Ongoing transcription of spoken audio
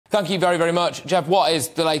Thank you very, very much. Jeff, what is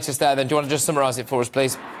the latest there then? Do you want to just summarise it for us,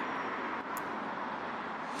 please?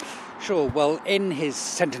 Sure. Well, in his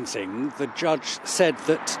sentencing, the judge said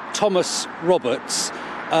that Thomas Roberts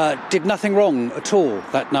did nothing wrong at all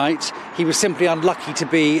that night. He was simply unlucky to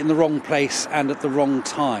be in the wrong place and at the wrong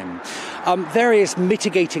time. Various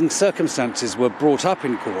mitigating circumstances were brought up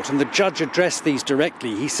in court, and the judge addressed these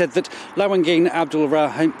directly. He said that Lawangin Abdul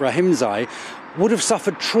Rahimzai would have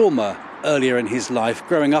suffered trauma earlier in his life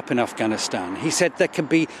growing up in Afghanistan. He said there can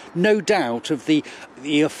be no doubt of the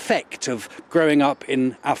effect of growing up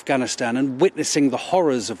in Afghanistan and witnessing the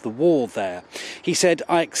horrors of the war there. He said,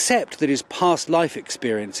 "I accept that his past life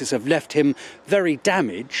experiences have left him very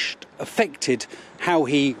damaged, affected how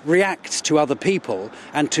he reacts to other people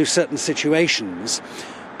and to certain situations."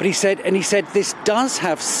 But he said this does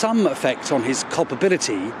have some effect on his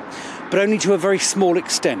culpability, but only to a very small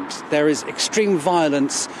extent. There is extreme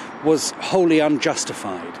violence was wholly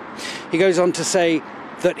unjustified. He goes on to say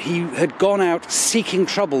that he had gone out seeking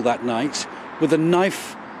trouble that night with a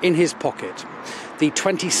knife in his pocket. The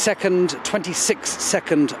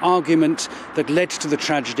 26-second argument that led to the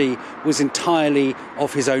tragedy was entirely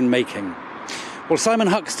of his own making. Well, Simon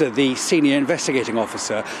Huxter, the senior investigating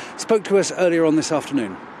officer, spoke to us earlier on this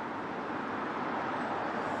afternoon.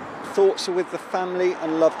 Thoughts are with the family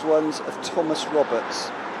and loved ones of Thomas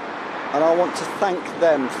Roberts, and I want to thank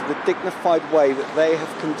them for the dignified way that they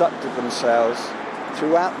have conducted themselves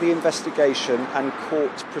throughout the investigation and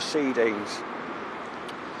court proceedings.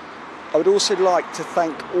 I would also like to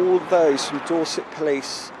thank all those from Dorset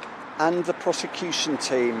Police and the prosecution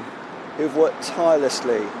team who have worked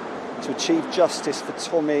tirelessly to achieve justice for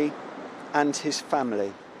Tommy and his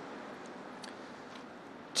family.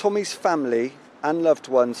 Tommy's family and loved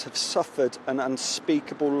ones have suffered an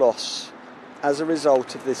unspeakable loss as a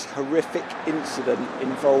result of this horrific incident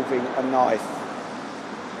involving a knife.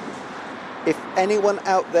 If anyone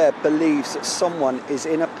out there believes that someone is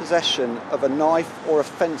in a possession of a knife or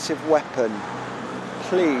offensive weapon,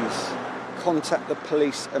 please contact the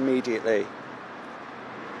police immediately.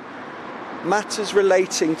 Matters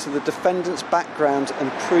relating to the defendant's background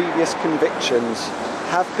and previous convictions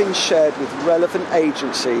have been shared with relevant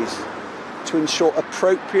agencies to ensure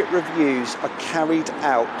appropriate reviews are carried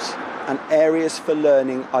out and areas for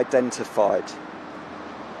learning identified.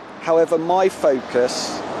 However, my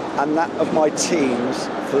focus and that of my teams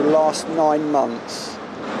for the last 9 months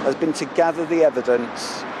has been to gather the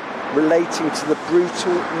evidence relating to the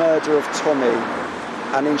brutal murder of Tommy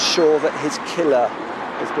and ensure that his killer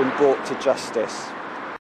has been brought to justice.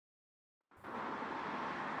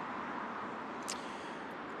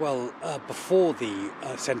 Well, before the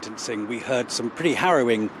sentencing, we heard some pretty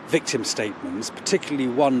harrowing victim statements, particularly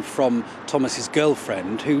one from Thomas's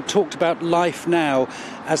girlfriend, who talked about life now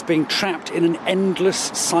as being trapped in an endless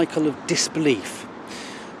cycle of disbelief.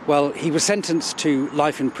 Well, he was sentenced to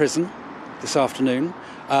life in prison this afternoon,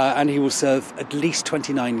 and he will serve at least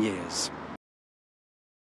 29 years.